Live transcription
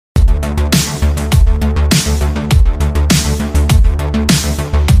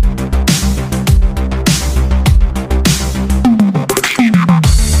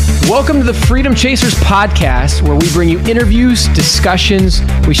Welcome to the Freedom Chasers podcast, where we bring you interviews, discussions.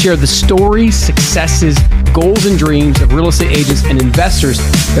 We share the stories, successes, goals, and dreams of real estate agents and investors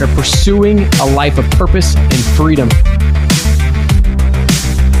that are pursuing a life of purpose and freedom.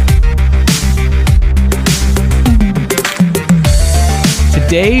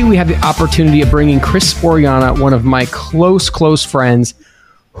 Today, we have the opportunity of bringing Chris Oriana, one of my close friends,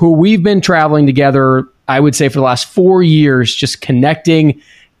 who we've been traveling together, I would say, for the last 4 years, just connecting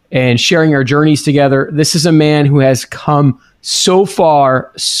and sharing our journeys together. This is a man who has come so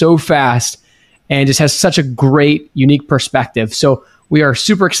far, so fast, and just has such a great, unique perspective. So we are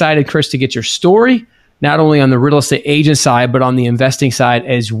super excited, Chris, to get your story, not only on the real estate agent side, but on the investing side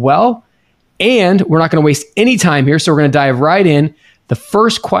as well. And we're not going to waste any time here, so we're going to dive right in. The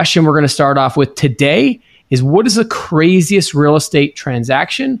first question we're going to start off with today is, what is the craziest real estate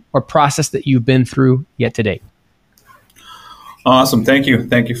transaction or process that you've been through yet to date? Awesome. Thank you.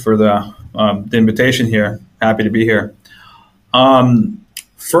 Thank you for the invitation here. Happy to be here.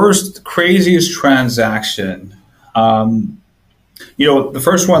 First, craziest transaction. The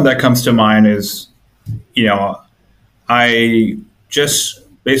first one that comes to mind is, I just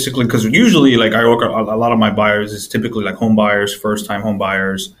basically, because usually like I work, a lot of my buyers is typically like home buyers, first time home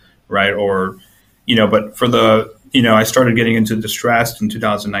buyers, right? Or, but for I started getting into distressed in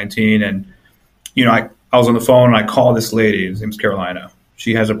 2019, and, I was on the phone and I called this lady. Her name's Carolina.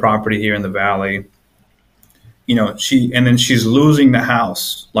 She has a property here in the Valley. She's losing the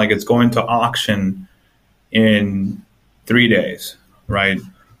house. Like, it's going to auction in 3 days, right?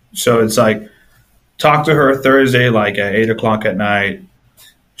 So it's like, talk to her Thursday, like at 8:00 at night.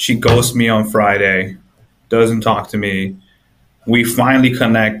 She ghosts me on Friday, doesn't talk to me. We finally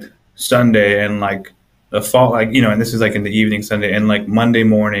connect Sunday, and like the fall, and this is like in the evening Sunday, and like Monday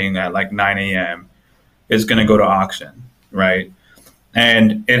morning at like 9 a.m. is going to go to auction, right?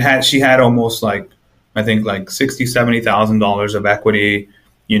 And she had almost like, I think like $60,000, $70,000 of equity,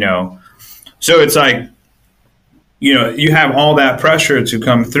 So it's like, you have all that pressure to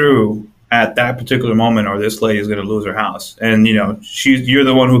come through at that particular moment, or this lady is going to lose her house. And, you're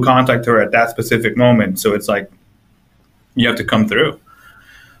the one who contacted her at that specific moment. So it's like, you have to come through.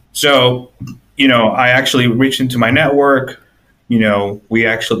 So, I actually reached into my network. She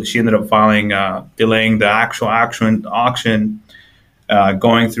ended up delaying the actual auction,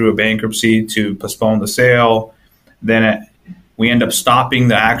 going through a bankruptcy to postpone the sale. Then we end up stopping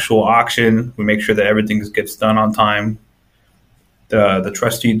the actual auction. We make sure that everything gets done on time. The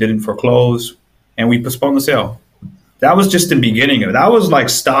trustee didn't foreclose, and we postponed the sale. That was just the beginning of it. That was like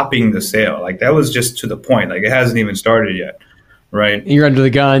stopping the sale. Like, that was just to the point. Like, it hasn't even started yet. Right. You're under the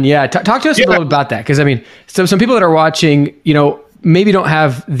gun. Yeah. Talk to us a little bit about that. Because some people that are watching, maybe don't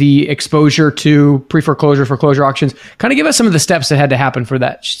have the exposure to pre-foreclosure, foreclosure auctions. Kind of give us some of the steps that had to happen for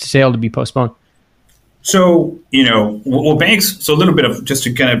that sale to be postponed. So, banks, so a little bit of, just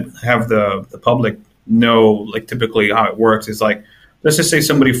to kind of have the public know, like, typically how it works is like, let's just say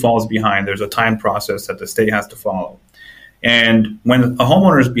somebody falls behind. There's a time process that the state has to follow. And when a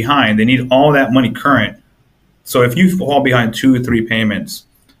homeowner is behind, they need all that money current. So if you fall behind 2 or 3 payments,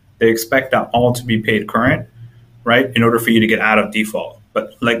 they expect that all to be paid current, right, in order for you to get out of default.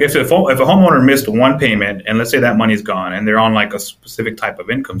 But like if a homeowner missed 1 payment, and let's say that money's gone, and they're on like a specific type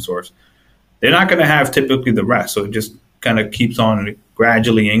of income source, they're not going to have typically the rest. So it just kind of keeps on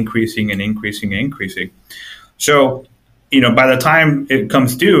gradually increasing and increasing and increasing. So, by the time it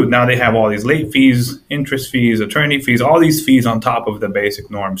comes due, now they have all these late fees, interest fees, attorney fees, all these fees on top of the basic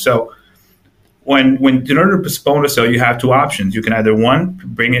norm. So when in order to postpone a sale, you have 2 options. You can either, 1,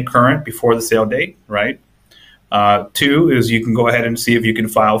 bring it current before the sale date, right? 2 is you can go ahead and see if you can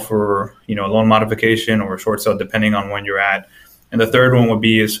file for, a loan modification or a short sale, depending on when you're at. And the third one would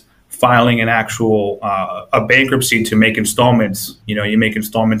be is filing an actual a bankruptcy to make installments. You make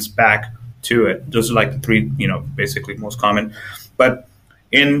installments back to it. Those are like the 3, basically most common. But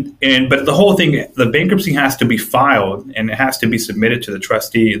but the whole thing, the bankruptcy has to be filed and it has to be submitted to the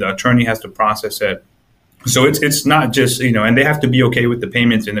trustee. The attorney has to process it. So it's not just, and they have to be okay with the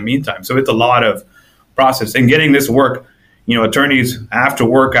payments in the meantime. So it's a lot of process. And getting this work, attorneys after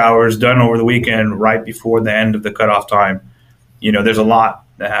work hours, done over the weekend, right before the end of the cutoff time, there's a lot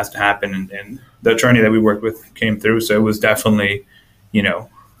that has to happen. And the attorney that we worked with came through. So it was definitely,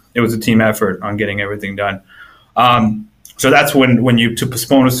 it was a team effort on getting everything done. So that's when you to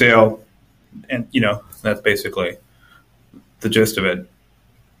postpone a sale, and that's basically the gist of it.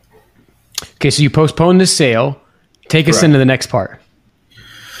 Okay, so you postpone the sale. Take us into the next part.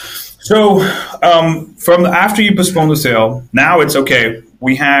 So after you postpone the sale, now it's okay.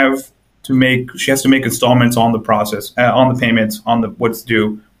 We have to she has to make installments on the process, on the payments, on what's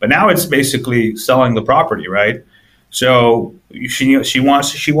due. But now it's basically selling the property, right? So she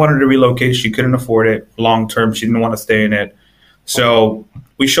wanted to relocate. She couldn't afford it long term. She didn't want to stay in it. So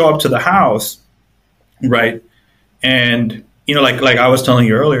we show up to the house, right? And like I was telling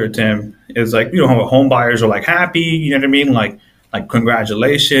you earlier, Tim, is like home buyers are like happy. You know what I mean? Like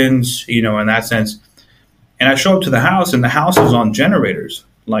congratulations. In that sense. And I show up to the house, and the house is on generators.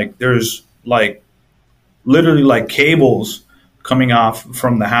 Like there's like literally like cables coming off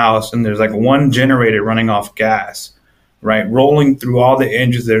from the house, and there's like one generator running off gas, right? Rolling through all the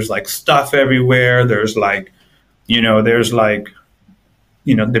engines. There's like stuff everywhere. There's like, debris,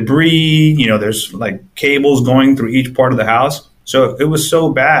 there's like cables going through each part of the house. So it was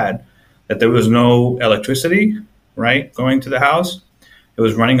so bad that there was no electricity, right, going to the house. It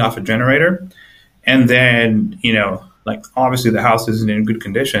was running off a generator. And then, like obviously the house isn't in good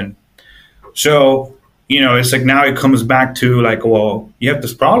condition. So, it's like now it comes back to like, well, you have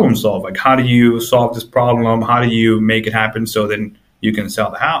this problem solved. Like, how do you solve this problem? How do you make it happen so then you can sell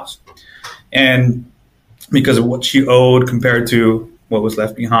the house? And because of what she owed compared to what was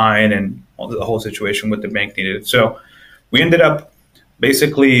left behind and the whole situation with the bank needed. So we ended up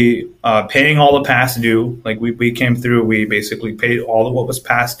basically paying all the past due. Like we came through, we basically paid all of what was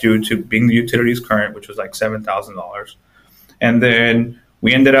past due to being the utilities current, which was like $7,000. And then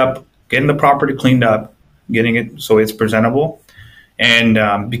we ended up getting the property cleaned up, getting it so it's presentable.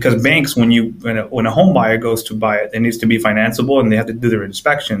 And because banks, when a home buyer goes to buy it, it needs to be financeable and they have to do their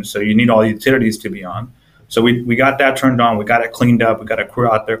inspection. So you need all the utilities to be on. So we got that turned on. We got it cleaned up. We got a crew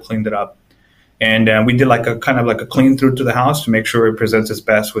out there, cleaned it up. And we did like a kind of like a clean through to the house to make sure it presents its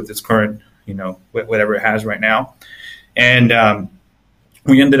best with its current, whatever it has right now. And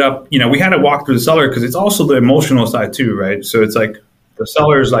we ended up, we had to walk through the seller because it's also the emotional side too, right? So it's like the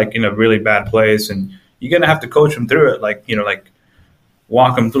seller's like in a really bad place, and you're gonna have to coach them through it, like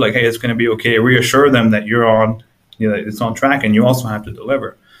walk them through, like, hey, it's gonna be okay. Reassure them that you're on, it's on track, and you also have to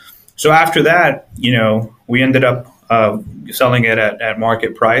deliver. So after that, we ended up selling it at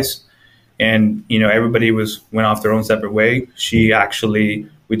market price. And, everybody went off their own separate way.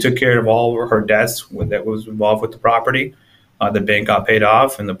 We took care of all of her debts that was involved with the property. The bank got paid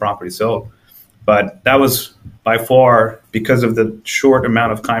off and the property sold. But that was by far, because of the short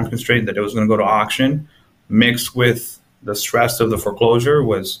amount of time constraint that it was going to go to auction, mixed with the stress of the foreclosure,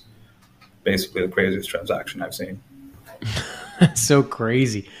 was basically the craziest transaction I've seen. That's so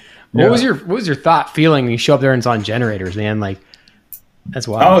crazy. Yeah. What was your thought feeling when you show up there and it's on generators, man? Like, that's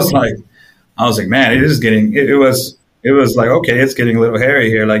wild. I was like, man, it was like, okay, it's getting a little hairy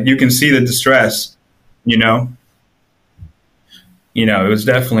here. Like you can see the distress, it was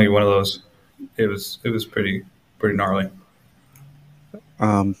definitely one of those, it was pretty gnarly.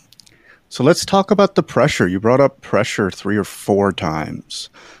 So let's talk about the pressure. You brought up pressure 3 or 4 times.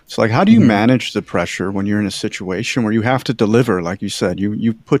 So like, how do you manage the pressure when you're in a situation where you have to deliver? Like you said,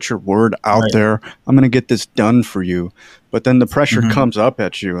 you put your word out there. I'm going to get this done for you. But then the pressure comes up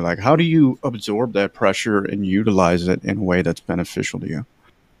at you. Like, how do you absorb that pressure and utilize it in a way that's beneficial to you?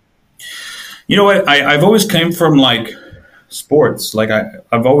 You know what? I've always came from like sports. Like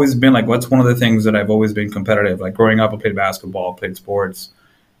I've always been like, what's one of the things that I've always been competitive? Like growing up, I played basketball, played sports,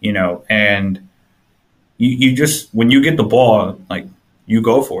 and you just, when you get the ball, like you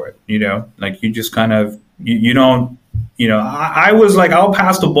go for it, like you just kind of, you don't, I was like, I'll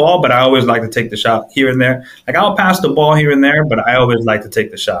pass the ball, but I always like to take the shot here and there. Like I'll pass the ball here and there, but I always like to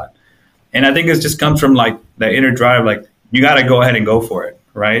take the shot. And I think it just comes from like the inner drive, like you got to go ahead and go for it.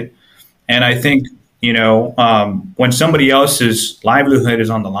 Right. And I think, when somebody else's livelihood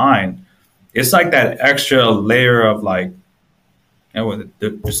is on the line, it's like that extra layer of like,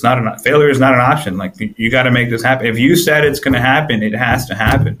 it's not failure is not an option. Like you got to make this happen. If you said it's going to happen, it has to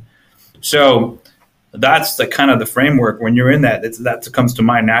happen. So that's the kind of the framework when you're in that. That comes to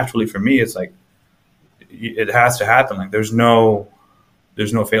mind naturally for me. It's like it has to happen. Like there's no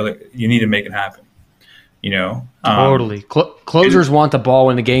failure. You need to make it happen. Totally. Closers want the ball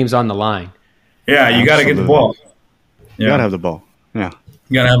when the game's on the line. Yeah, you got to get the ball. You got to have the ball. Yeah,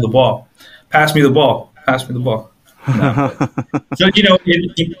 you got to have the ball. Pass me the ball. Pass me the ball. No. So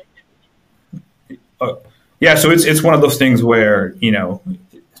so it's one of those things where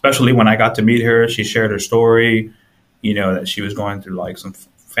especially when I got to meet her, she shared her story, that she was going through like some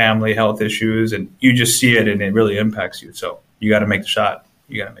family health issues, and you just see it and it really impacts you. So you got to make the shot.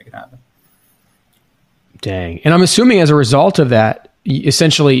 You got to make it happen. Dang. And I'm assuming as a result of that,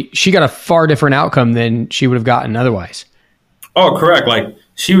 essentially she got a far different outcome than she would have gotten otherwise. Oh, correct. Like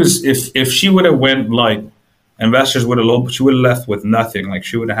she was, if she would have went like, investors she would have left with nothing. Like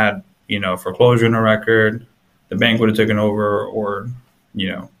she would have had, foreclosure in her record. The bank would have taken over, or,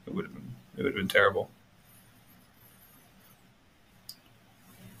 it would have been terrible.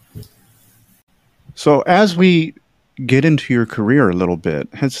 So as we get into your career a little bit,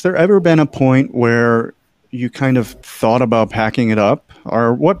 has there ever been a point where you kind of thought about packing it up,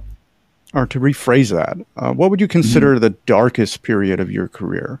 or to rephrase that, what would you consider the darkest period of your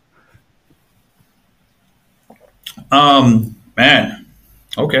career? Man,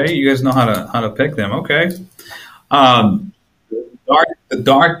 okay, you guys know how to pick them. Okay, the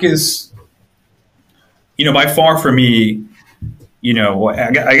darkest, by far for me,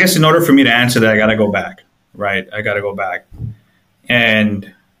 I guess in order for me to answer that, I got to go back, right? I got to go back,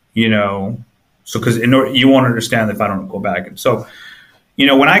 and so because you won't understand if I don't go back. And so,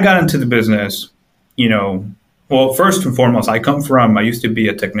 when I got into the business, well, first and foremost, I used to be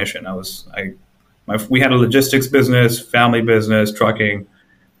a technician. We had a logistics business, family business, trucking,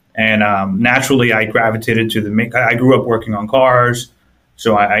 and naturally I gravitated to I grew up working on cars.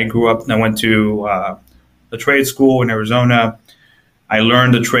 So I grew up and I went to the trade school in Arizona. I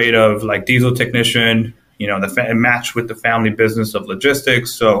learned the trade of like diesel technician, it matched with the family business of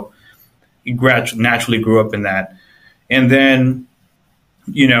logistics. So you naturally grew up in that. And then,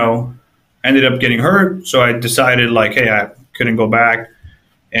 ended up getting hurt. So I decided like, hey, I couldn't go back.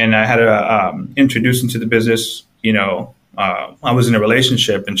 And I had to introduce into the business, I was in a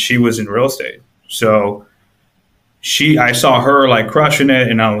relationship and she was in real estate. So I saw her like crushing it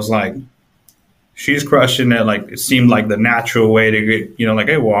and I was like, she's crushing it. Like it seemed like the natural way to get, like,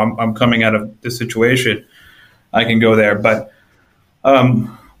 hey, well, I'm coming out of this situation. I can go there. But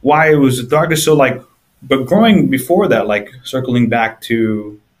why it was the darkest. So like, but growing before that, like circling back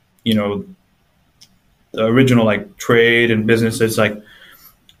to, the original like trade and business, it's like,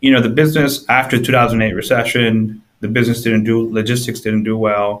 the business after 2008 recession, logistics didn't do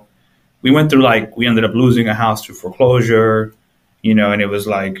well. We ended up losing a house to foreclosure, and it was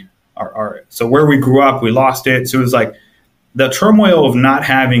like so where we grew up, we lost it. So it was like the turmoil of not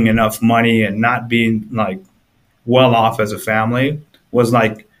having enough money and not being like well off as a family was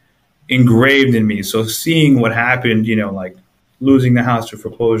like engraved in me. So seeing what happened, like losing the house to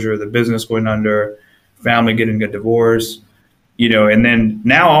foreclosure, the business going under, family getting a divorce, and then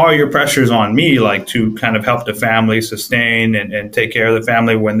now all your pressure is on me, like to kind of help the family sustain and take care of the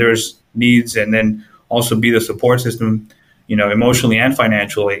family when there's needs, and then also be the support system, emotionally and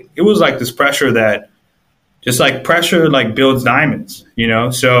financially. It was like this pressure that just like pressure, like builds diamonds,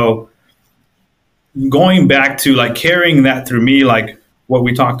 so going back to like carrying that through me, like what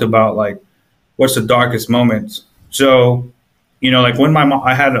we talked about, like what's the darkest moments. So, like when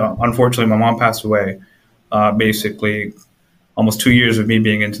unfortunately, my mom passed away, basically almost 2 years of me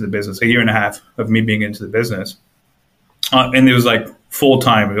being into the business, a year and a half of me being into the business. And it was like full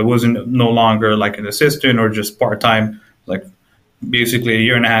time. It wasn't no longer like an assistant or just part time, like basically a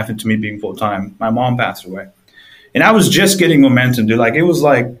year and a half into me being full time. My mom passed away. And I was just getting momentum, dude. Like it was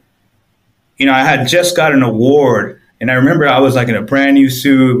like, I had just got an award. And I remember I was like in a brand new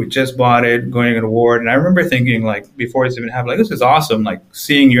suit. We just bought it, going to get an award. And I remember thinking like before it's even happened, like, this is awesome. Like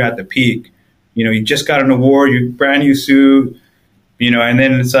seeing you at the peak, you just got an award, you brand new suit, and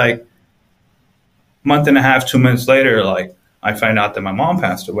then it's like month and a half, 2 months later, like I find out that my mom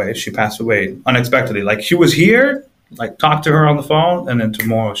passed away. She passed away unexpectedly. Like she was here, like talked to her on the phone, and then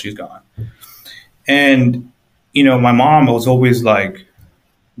tomorrow she's gone. And, my mom was always like,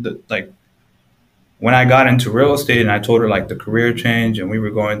 when I got into real estate and I told her like the career change and we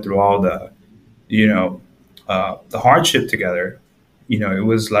were going through all the, the hardship together, it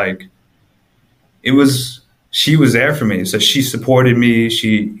was like, she was there for me. So she supported me,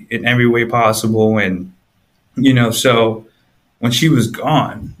 in every way possible. And, so when she was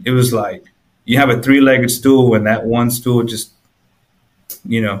gone, it was like, you have a 3-legged stool and that one stool just,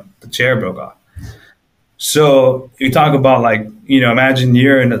 the chair broke off. So you talk about like, imagine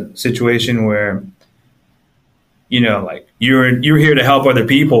you're in a situation where, like you're here to help other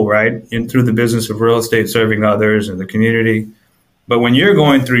people, right? And through the business of real estate, serving others and the community. But when you're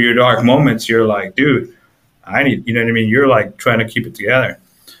going through your dark moments, you're like, dude, I need, you know what I mean? You're like trying to keep it together.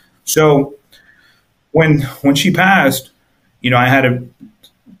 So when she passed, I had to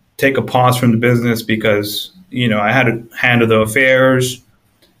take a pause from the business because, I had to handle the affairs,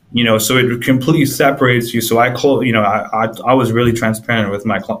 so it completely separates you. So I was really transparent with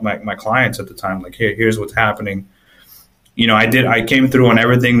my clients at the time. Like, hey, here's what's happening. I came through on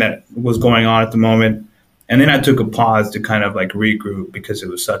everything that was going on at the moment. And then I took a pause to kind of like regroup because it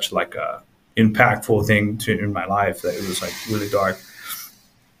was such like a impactful thing in my life that it was like really dark.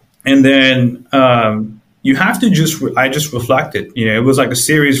 And then you have to I just reflected. It was like a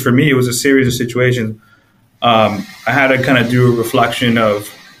series for me. It was a series of situations. I had to kind of do a reflection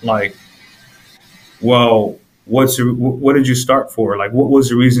of like, well, what did you start for? Like, what was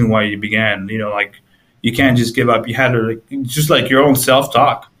the reason why you began? You know, like you can't just give up. You had to like, just like your own self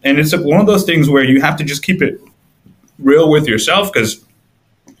talk, and it's one of those things where you have to just keep it real with yourself, because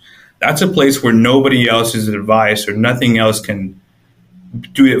that's a place where nobody else's advice or nothing else can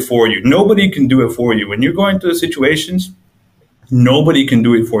do it for you. Nobody can do it for you when you're going through the situations. Nobody can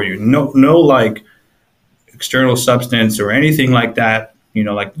do it for you. No, like external substance or anything like that. You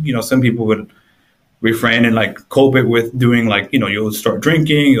know, like, you know, some people would refrain and like cope it with doing like, you know, you'll start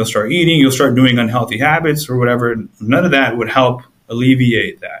drinking, you'll start eating, you'll start doing unhealthy habits or whatever. None of that would help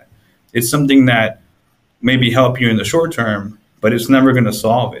alleviate that. It's something that maybe help you in the short term, but it's never going to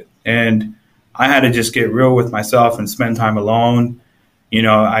solve it. And I had to just get real with myself and spend time alone. You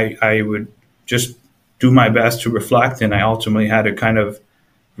know, I would just do my best to reflect, and I ultimately had to kind of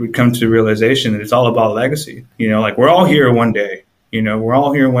come to the realization that it's all about legacy. You know, like we're all here one day, you know, we're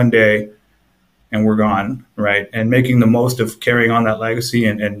all here one day and we're gone, right? And making the most of carrying on that legacy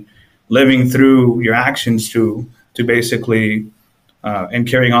and living through your actions to basically and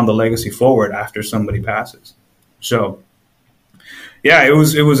carrying on the legacy forward after somebody passes. So yeah, it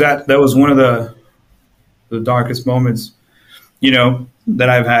was that was one of the darkest moments, you know, that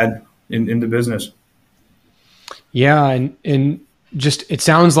I've had in the business. Yeah, and just it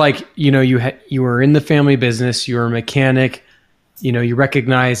sounds like, you know, you were in the family business, you were a mechanic, you know, you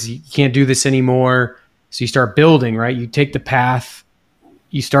recognize you can't do this anymore, so you start building, right? You take the path,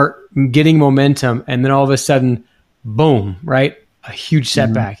 you start getting momentum, and then all of a sudden, boom, right? A huge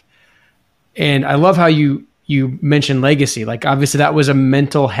setback. Mm-hmm. And I love how you mentioned legacy. Like obviously that was a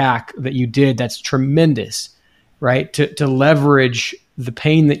mental hack that you did that's tremendous, right? To leverage the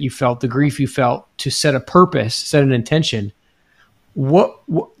pain that you felt, the grief you felt, to set a purpose, set an intention. What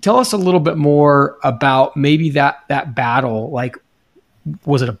tell us a little bit more about maybe that battle. Like,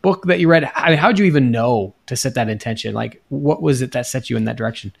 was it a book that you read? I mean, how'd you even know to set that intention? Like, what was it that set you in that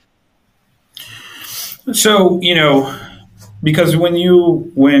direction? So, you know, because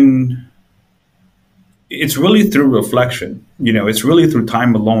when it's really through reflection, you know, it's really through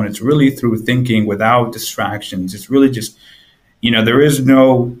time alone. It's really through thinking without distractions. It's really just, you know, there is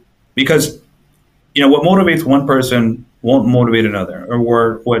no, because, you know, what motivates one person won't motivate another,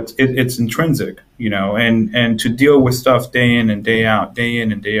 or it's intrinsic, you know, and to deal with stuff day in and day out,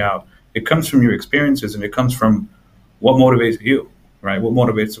 it comes from your experiences, and it comes from what motivates you, right? What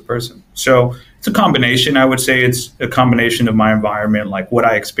motivates a person. So it's a combination. I would say it's a combination of my environment, like what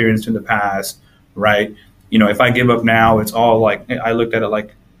I experienced in the past, right? You know, if I give up now, it's all like, I looked at it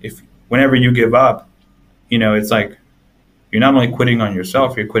like, whenever you give up, you know, it's like, you're not only quitting on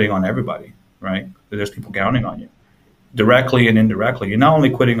yourself, you're quitting on everybody, right? There's people counting on you directly and indirectly. You're not only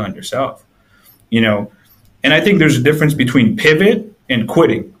quitting on yourself, you know, and I think there's a difference between pivot and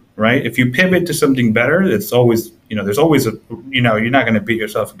quitting, right? If you pivot to something better, it's always, you know, there's always a, you know, you're not going to beat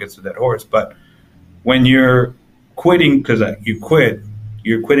yourself against a dead horse. But when you're quitting because you quit,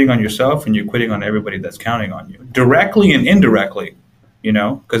 you're quitting on yourself and you're quitting on everybody that's counting on you directly and indirectly, you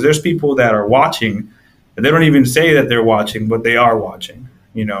know, because there's people that are watching. They don't even say that they're watching, but they are watching,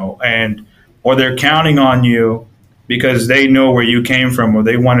 you know, or they're counting on you because they know where you came from, or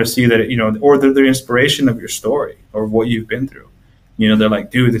they want to see that, you know, or they're the inspiration of your story or what you've been through. You know, they're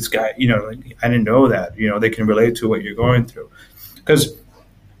like, dude, this guy, you know, like, I didn't know that, you know, they can relate to what you're going through. Because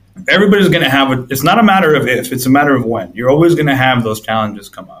everybody's going to have it's not a matter of if, it's a matter of when. You're always going to have those challenges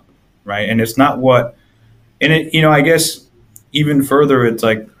come up, right? And it's not and it, you know, I guess even further, it's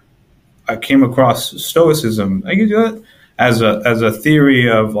like, I came across Stoicism, I guess, as a theory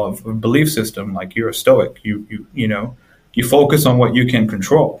of a belief system. Like, you're a Stoic, you know, you focus on what you can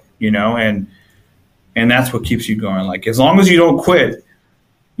control, you know, and that's what keeps you going. Like, as long as you don't quit,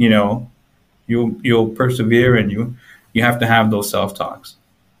 you know, you'll persevere, and you have to have those self-talks.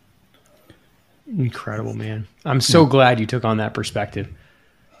 Incredible, man. I'm so glad you took on that perspective.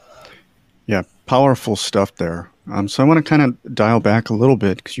 Yeah, powerful stuff there. So I want to kind of dial back a little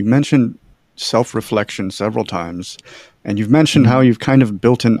bit, because you mentioned self-reflection several times, and you've mentioned how you've kind of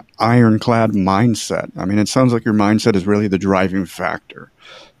built an ironclad mindset. I mean, it sounds like your mindset is really the driving factor.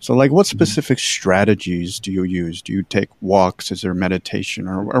 So, like, what specific strategies do you use? Do you take walks? Is there meditation?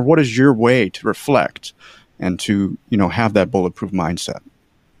 Or what is your way to reflect and to, you know, have that bulletproof mindset?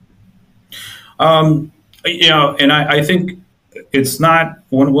 You know, and I think it's not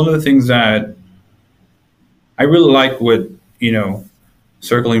one of the things that I really like with, you know,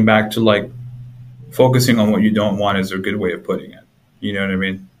 circling back to, like, focusing on what you don't want is a good way of putting it. You know what I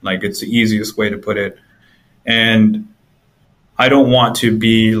mean? Like, it's the easiest way to put it. And I don't want to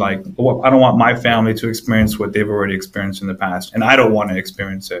be like, I don't want my family to experience what they've already experienced in the past, and I don't want to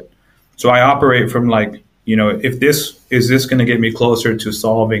experience it. So I operate from like, if this going to get me closer to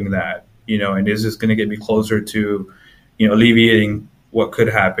solving that, and is this going to get me closer to, alleviating what could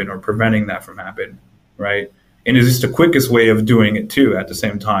happen or preventing that from happening, right? And is this the quickest way of doing it too at the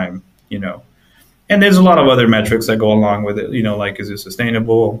same time, And there's a lot of other metrics that go along with it, like, is it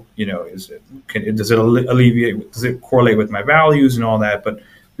sustainable? Does it alleviate, does it correlate with my values and all that? But in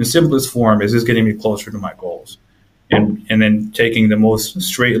the simplest form, is this getting me closer to my goals? And then taking the most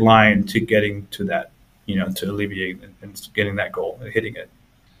straight line to getting to that, to alleviate and getting that goal and hitting it.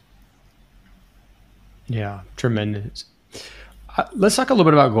 Yeah, tremendous. Let's talk a little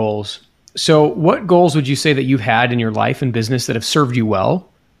bit about goals. So what goals would you say that you've had in your life and business that have served you well?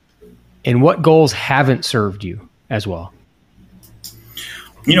 And what goals haven't served you as well?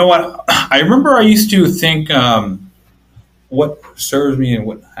 You know what? I remember I used to think what serves me and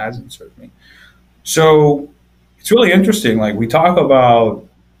what hasn't served me. So it's really interesting. Like, we talk about,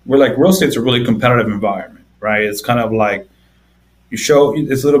 we're like, real estate's a really competitive environment, right? It's kind of like it's a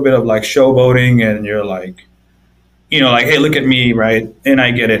little bit of like showboating, and you're like, like, hey, look at me, right? And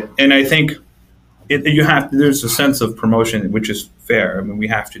I get it. And I think there's a sense of promotion, which is fair. I mean, we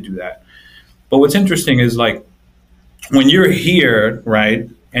have to do that. But what's interesting is, like, when you're here, right,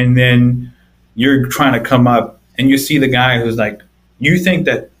 and then you're trying to come up and you see the guy who's like, you think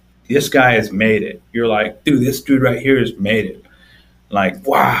that this guy has made it. You're like, dude, this dude right here has made it. Like,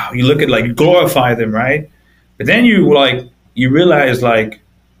 wow. You look at, like, you glorify them, right? But then you realize, like,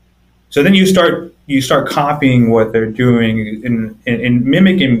 so then you start copying what they're doing and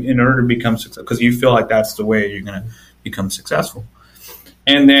mimicking in order to become successful, because you feel like that's the way you're going to become successful.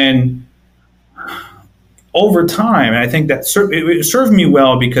 And then over time, and I think that it served me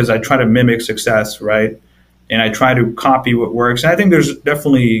well because I try to mimic success, right? And I try to copy what works. And I think there's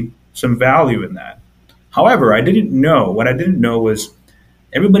definitely some value in that. However, what I didn't know was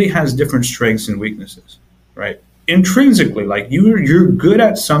everybody has different strengths and weaknesses, right? Intrinsically, like, you're good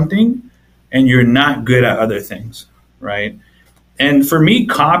at something and you're not good at other things, right? And for me,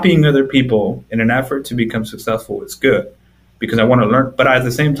 copying other people in an effort to become successful is good because I want to learn. But at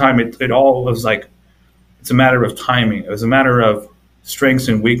the same time, it all was like, it's a matter of timing. It was a matter of strengths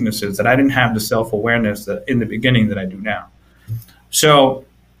and weaknesses that I didn't have the self-awareness that in the beginning that I do now. So,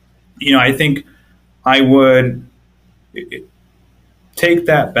 I think I would take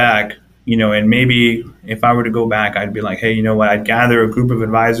that back, and maybe if I were to go back, I'd be like, hey, you know what? I'd gather a group of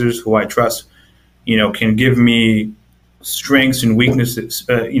advisors who I trust, can give me strengths and weaknesses,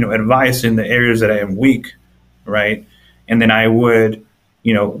 advice in the areas that I am weak, right? And then I would,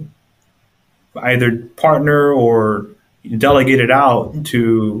 either partner or delegate it out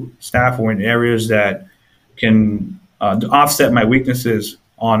to staff or in areas that can offset my weaknesses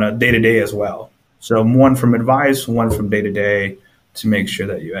on a day-to-day as well. So one from advice, one from day-to-day to make sure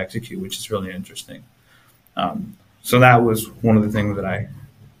that you execute, which is really interesting. So that was one of the things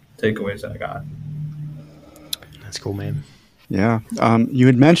takeaways that I got. That's cool, man. Yeah. You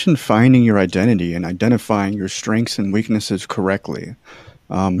had mentioned finding your identity and identifying your strengths and weaknesses correctly.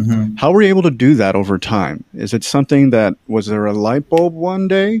 How were you able to do that over time? Is it something was there a light bulb one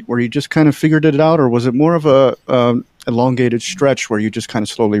day where you just kind of figured it out, or was it more of a elongated stretch where you just kind of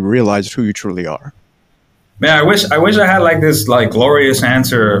slowly realized who you truly are? Man, I wish I had like this like glorious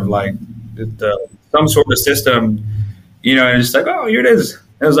answer of like some sort of system, and it's like, oh, here it is.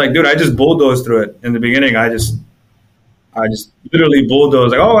 And I was like, dude, I just bulldozed through it. In the beginning, I just literally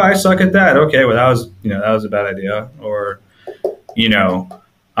bulldozed, like, oh, I suck at that. Okay, well, that was a bad idea. Or,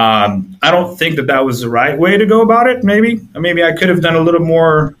 I don't think that was the right way to go about it. Maybe I could have done a little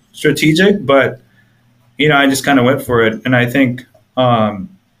more strategic, but, I just kind of went for it. And I think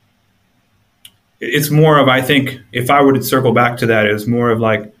it's more of, I think if I were to circle back to that, it's more of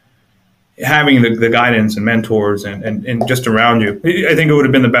like having the guidance and mentors and just around you. I think it would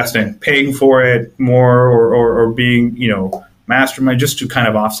have been the best thing, paying for it more or being, mastermind, just to kind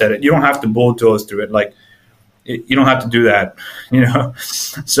of offset it. You don't have to bulldoze through it. Like, you don't have to do that,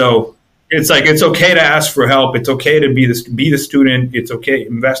 So it's like, it's okay to ask for help. It's okay to be the student. It's okay.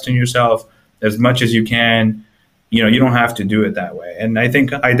 Invest in yourself as much as you can. You don't have to do it that way. And I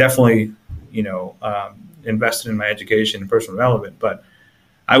think I definitely, invested in my education and personal development, but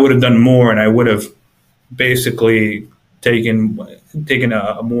I would have done more, and I would have basically taken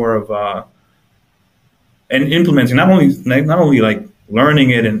a more of and implementing, not only like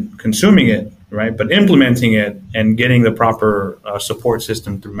learning it and consuming it, right, but implementing it and getting the proper support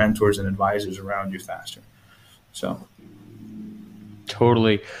system through mentors and advisors around you faster. So,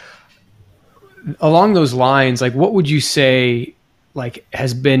 totally. along those lines, like what would you say like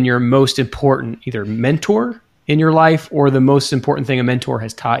has been your most important either mentor in your life or the most important thing a mentor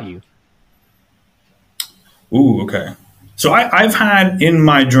has taught you? Ooh, okay. So I've had in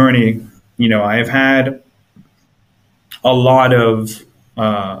my journey, I've had a lot of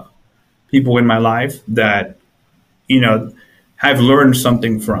people in my life that, have learned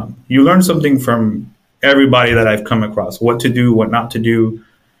something from. You learn something from everybody that I've come across, what to do, what not to do,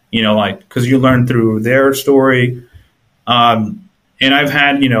 because you learn through their story. And I've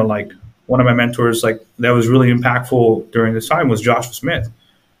had, one of my mentors, that was really impactful during this time was Joshua Smith.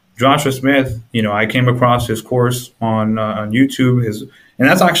 Joshua Smith, I came across his course on YouTube, and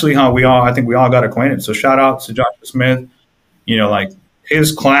that's actually how I think we all got acquainted. So shout out to Joshua Smith,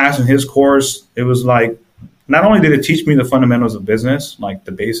 his class and his course, it was not only did it teach me the fundamentals of business, like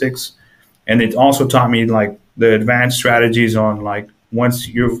the basics, and it also taught me the advanced strategies on once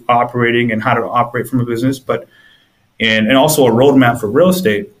you're operating and how to operate from a business, but and also a roadmap for real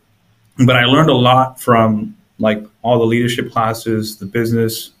estate. But I learned a lot from all the leadership classes, the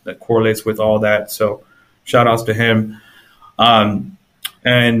business that correlates with all that. So shout outs to him.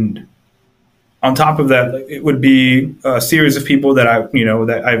 And on top of that, it would be a series of people that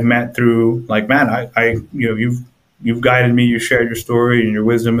I've met through you've guided me, you shared your story and your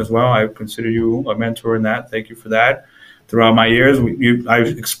wisdom as well. I consider you a mentor in that. Thank you for that. Throughout my years,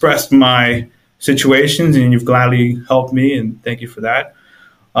 I've expressed my situations and you've gladly helped me, and thank you for that.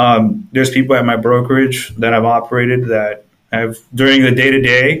 There's people at my brokerage that I've operated that have during the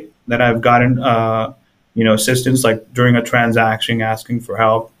day-to-day that I've gotten, assistance during a transaction, asking for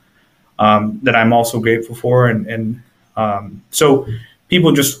help, that I'm also grateful for. And so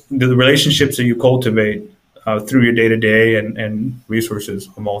people just, the relationships that you cultivate through your day-to-day and resources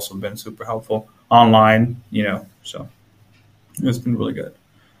have also been super helpful online, so it's been really good.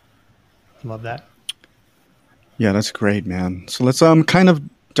 Love that. Yeah, that's great, man. So let's kind of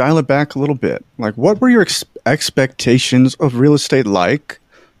dial it back a little bit. What were your expectations of real estate like?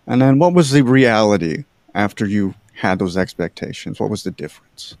 And then what was the reality after you had those expectations? What was the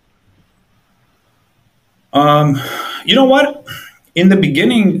difference? You know what? In the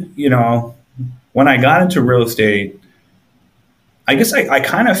beginning, when I got into real estate, I guess I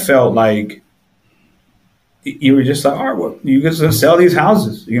kind of felt like you were just all right, well, you just sell these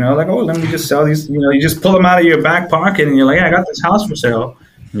houses, let me just sell these, you just pull them out of your back pocket and you're like, hey, I got this house for sale.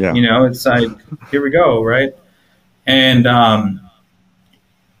 Yeah. It's like, here we go. Right. And,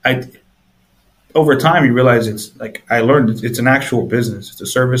 over time you realize I learned it's an actual business. It's a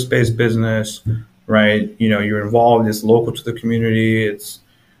service-based business, right? You're involved. It's local to the community. It's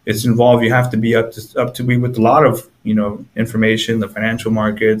involved. You have to be up to be with a lot of, information, the financial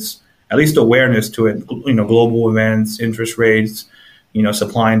markets, at least awareness to it, global events, interest rates,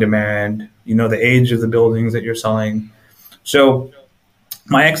 supply and demand, the age of the buildings that you're selling. So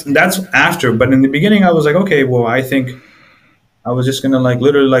that's after, but in the beginning I was like, okay, well, I think I was just going to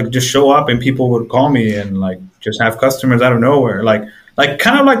literally just show up and people would call me and just have customers out of nowhere.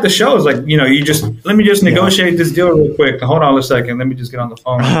 Kind of like the shows, you just, let me just negotiate this deal real quick. Hold on a second. Let me just get on the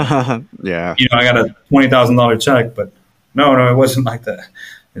phone. Yeah. I got a $20,000 check, but no, it wasn't like that.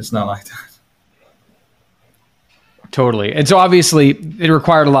 It's not like that. Totally. And so obviously it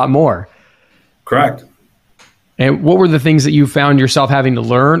required a lot more. Correct. And what were the things that you found yourself having to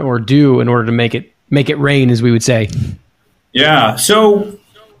learn or do in order to make it rain, as we would say? Yeah. So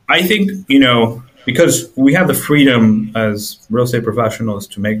I think, because we have the freedom as real estate professionals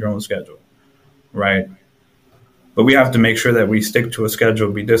to make your own schedule, right? But we have to make sure that we stick to a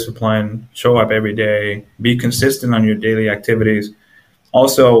schedule, be disciplined, show up every day, be consistent on your daily activities.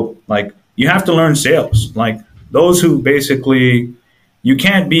 Also, you have to learn sales. Those who basically, you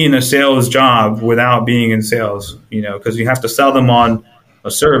can't be in a sales job without being in sales, because you have to sell them on a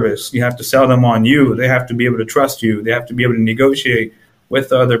service. You have to sell them on you. They have to be able to trust you. They have to be able to negotiate with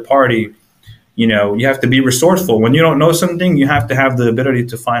the other party. You have to be resourceful. When you don't know something, you have to have the ability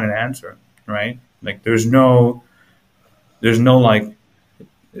to find an answer, right? There's no it's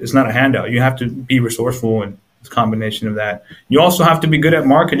not a handout. You have to be resourceful, and it's a combination of that. You also have to be good at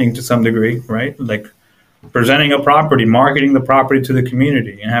marketing to some degree, right? Presenting a property, marketing the property to the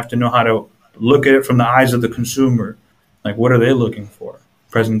community. You have to know how to look at it from the eyes of the consumer. What are they looking for?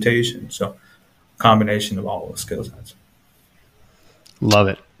 Presentation. So combination of all those skill sets. Love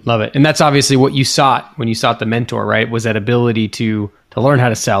it. And that's obviously what you sought when you sought the mentor, right? Was that ability to learn how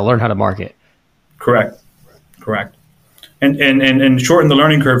to sell, learn how to market. Correct. And shorten the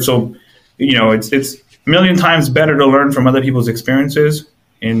learning curve. So, it's a million times better to learn from other people's experiences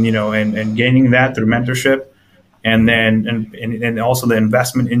and gaining that through mentorship and then and also the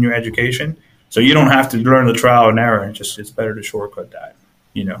investment in your education So you don't have to learn the trial and error. It's better to shortcut that,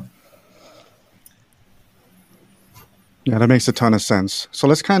 you know. Yeah, that makes a ton of sense. So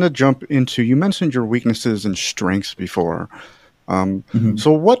let's kind of jump into, you mentioned your weaknesses and strengths before.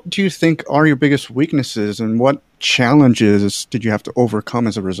 So what do you think are your biggest weaknesses, and what challenges did you have to overcome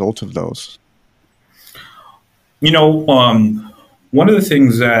as a result of those? You know, one of the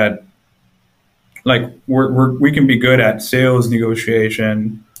things that, like, we can be good at sales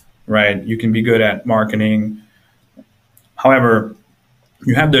negotiation, right? You can be good at marketing. However,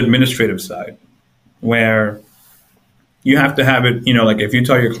 you have the administrative side where you have to have it, you know, like if you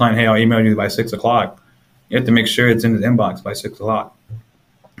tell your client, hey, I'll email you by 6 o'clock, you have to make sure it's in his inbox by 6 o'clock,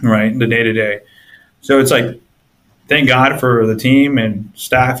 right? The day to day. So it's like, thank God for the team and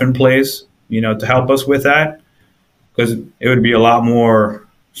staff in place, you know, to help us with that, because it would be a lot more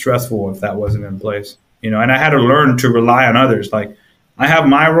stressful if that wasn't in place, you know. And I had to learn to rely on others. Like, I have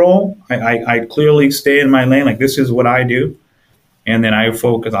my role. I clearly stay in my lane. Like, this is what I do. And then I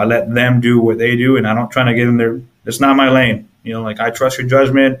focus. I let them do what they do, and I don't try to get in there. It's not my lane. You know, like, I trust your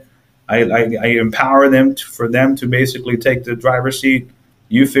judgment. I empower them for them to basically take the driver's seat.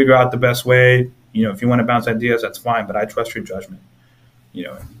 You figure out the best way. You know, if you want to bounce ideas, that's fine, but I trust your judgment, you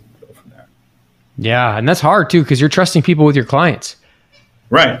know, and go from there. Yeah, and that's hard too, because you're trusting people with your clients.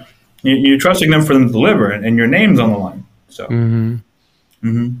 Right. You're trusting them for them to deliver, and your name's on the line. So.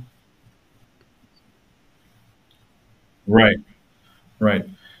 Right. Right.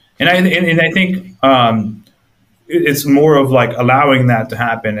 And I think it's more of like allowing that to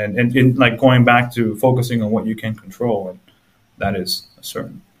happen, and like going back to focusing on what you can control, and that is a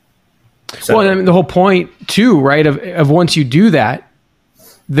certain. Well, I mean, the whole point too, right? Of once you do that,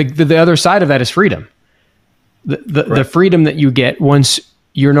 the other side of that is freedom. The freedom that you get once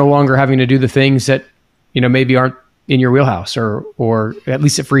you're no longer having to do the things that, you know, maybe aren't in your wheelhouse, or at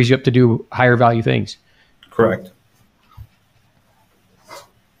least it frees you up to do higher value things. Correct.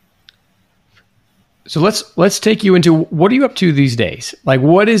 So let's take you into, what are you up to these days? Like,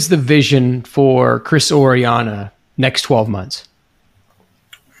 what is the vision for Chris Orellana next 12 months?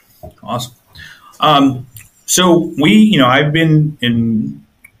 Awesome. So I've been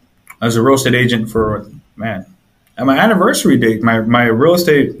as a real estate agent for, at my anniversary date, my real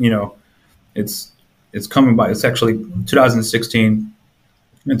estate, you know, it's coming by. It's actually 2016.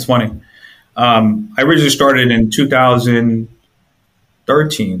 It's funny. I originally started in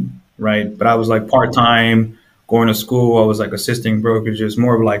 2013. Right. But I was like part-time going to school. I was like assisting brokerages,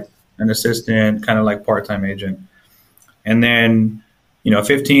 more of like an assistant, kind of like part-time agent. And then, you know,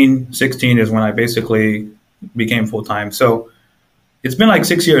 15, 16 is when I basically became full-time. So it's been like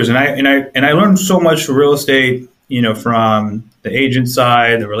 6 years, and I learned so much real estate, you know, from the agent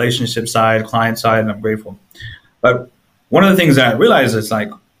side, the relationship side, client side, and I'm grateful. But one of the things that I realized is,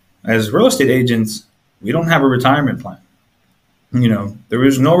 like, as real estate agents, we don't have a retirement plan. You know, there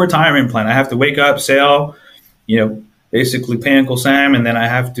is no retirement plan. I have to wake up, sell, you know, basically pay Uncle Sam, and then I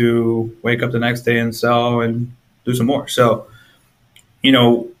have to wake up the next day and sell and do some more. So, you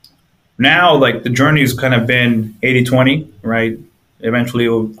know, now, like, the journey has kind of been 80-20, right? Eventually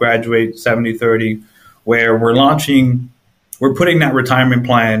we'll graduate 70-30, where we're putting that retirement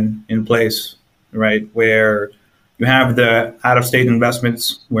plan in place, right? Where you have the out-of-state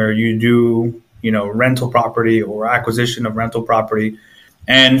investments, where you do, you know, rental property or acquisition of rental property,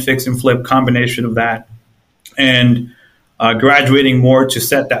 and fix and flip combination of that, and graduating more to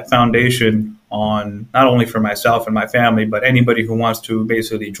set that foundation on not only for myself and my family, but anybody who wants to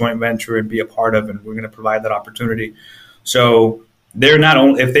basically joint venture and be a part of, and we're going to provide that opportunity. So they're not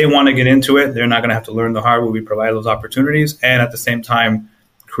only, if they want to get into it, they're not going to have to learn the hard way. We provide those opportunities, and at the same time,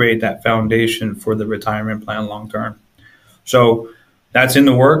 create that foundation for the retirement plan long term. So that's in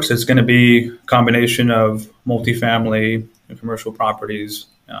the works. It's going to be a combination of multifamily and commercial properties,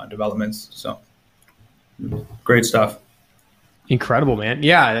 developments. So great stuff. Incredible, man.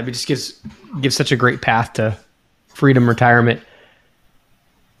 Yeah, it just gives such a great path to freedom, retirement.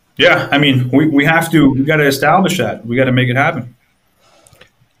 Yeah, I mean, we got to establish that. We got to make it happen.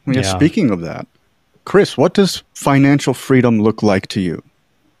 Yeah. Speaking of that, Chris, what does financial freedom look like to you?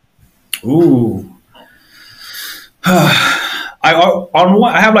 Ooh.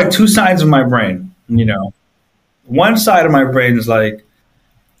 I have like two sides of my brain, you know. One side of my brain is like,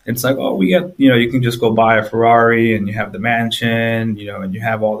 it's like, oh, we get, you know, you can just go buy a Ferrari and you have the mansion, you know, and you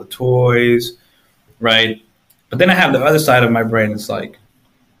have all the toys, right? But then I have the other side of my brain. It's like,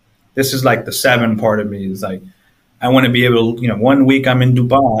 this is like the 7 part of me. Is like, I want to be able to, you know, one week I'm in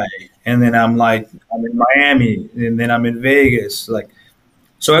Dubai, and then I'm in Miami, and then I'm in Vegas. Like,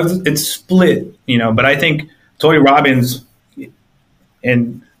 so it's split, you know. But I think Tony Robbins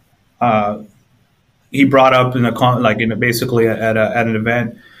and he brought up basically at an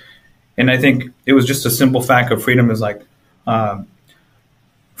event, and I think it was just a simple fact of freedom is like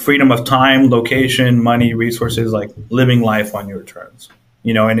freedom of time, location, money, resources, like living life on your terms.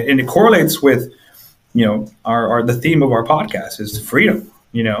 And it correlates with the theme of our podcast is freedom.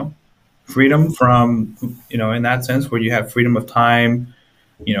 Freedom from in that sense where you have freedom of time,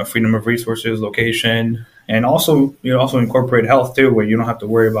 freedom of resources, location, and also incorporate health too, where you don't have to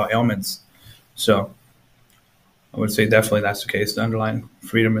worry about ailments. So I would say definitely that's the case, the underlying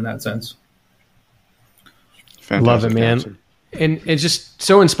freedom in that sense. Fantastic Love it, man. answer. And it's just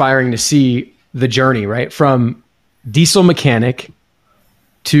so inspiring to see the journey, right? From diesel mechanic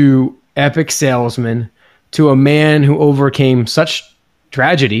to epic salesman to a man who overcame such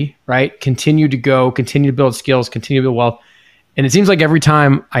tragedy, right? Continue to build skills, continue to build wealth. And it seems like every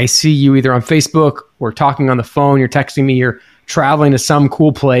time I see you either on Facebook or talking on the phone, you're texting me, you're traveling to some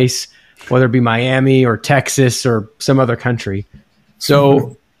cool place, whether it be Miami or Texas or some other country.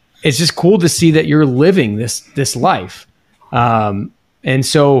 So it's just cool to see that you're living this life. And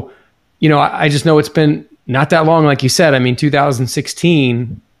so, I just know it's been not that long, like you said. I mean,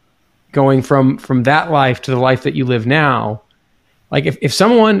 2016, going from that life to the life that you live now. Like if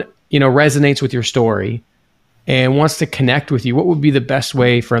someone, resonates with your story and wants to connect with you, what would be the best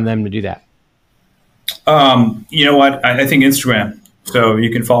way for them to do that? You know what? I think Instagram. So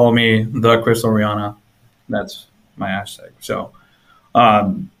you can follow me, the Chris Oriana. That's my hashtag. So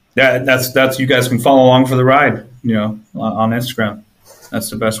that's you guys can follow along for the ride, on Instagram. That's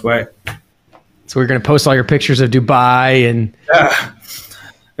the best way. So we're going to post all your pictures of Dubai and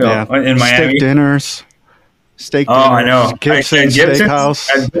in Miami. Steak dinners. I know. Gibson's Steakhouse.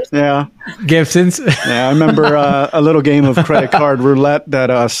 Yeah. Gibson's. Yeah, I remember a little game of credit card roulette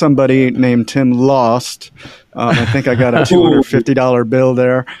that somebody named Tim lost. I think I got a $250 bill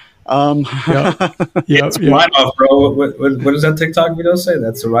there. It's a write-off, bro. What does that TikTok video say?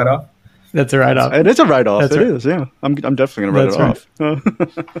 That's a write-off? That's a write-off. It is a write-off. That's it right. is, yeah. I'm definitely going to write it off.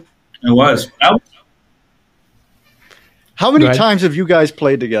 It was. How many times have you guys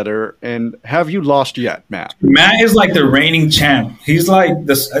played together, and have you lost yet, Matt? Matt is like the reigning champ. He's like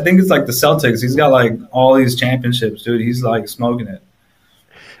this. I think it's like the Celtics. He's got like all these championships, dude. He's like smoking it.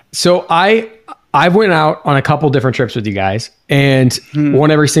 So I went out on a couple different trips with you guys and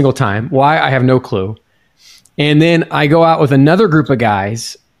won every single time. Why? I have no clue. And then I go out with another group of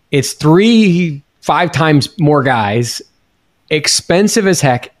guys. It's 3-5 times more guys, expensive as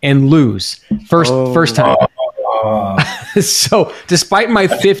heck, and lose first time. So despite my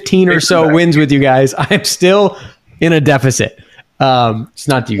 15 or so wins with you guys, I'm still in a deficit. It's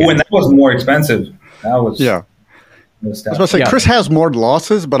not you guys. When that was more expensive. That was I was about to say, Chris has more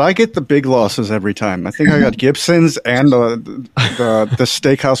losses, but I get the big losses every time. I think I got Gibson's and the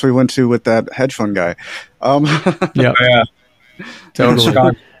steakhouse we went to with that hedge fund guy. Yeah.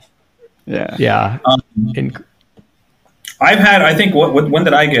 Totally. Yeah. I've had, I think, when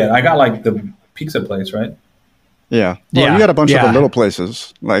did I get? I got like the pizza place, right? Yeah. Well, you got a bunch of the little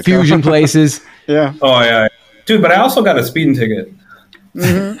places. Like fusion places. Yeah. Oh, yeah. Dude, but I also got a speeding ticket.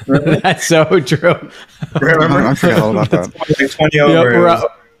 Mm-hmm. That's so true. Remember? I forgot all about that. Like 20 over.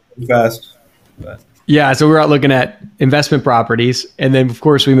 Fast. Yeah, so we're out looking at investment properties, and then of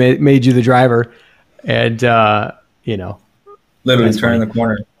course we made you the driver, and literally turning the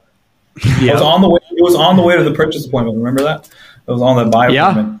corner. Yeah. It was on the way to the purchase appointment. Remember that? It was on the buy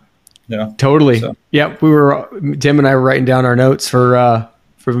appointment. Yeah, totally. So. Yeah, Tim and I were writing down our notes from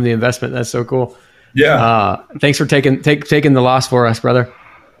the investment. That's so cool. Yeah. Thanks for taking the loss for us, brother.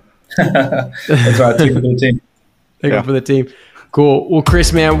 That's right. Take it for the team. Take it for the team. Cool. Well,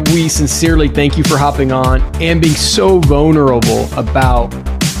 Chris, man, we sincerely thank you for hopping on and being so vulnerable about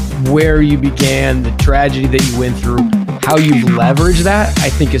where you began, the tragedy that you went through, how you've leveraged that. I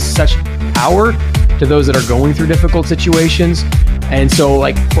think is such power to those that are going through difficult situations. And so,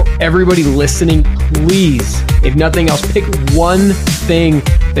 like, for everybody listening, please, if nothing else, pick one thing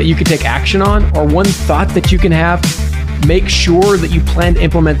that you can take action on or one thought that you can have. Make sure that you plan to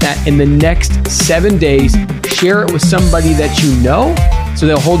implement that in the next 7 days. Share it with somebody that you know so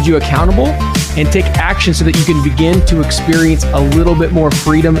they'll hold you accountable, and take action so that you can begin to experience a little bit more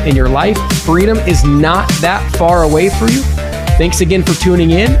freedom in your life. Freedom is not that far away for you. Thanks again for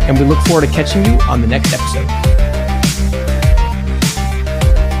tuning in, and we look forward to catching you on the next episode.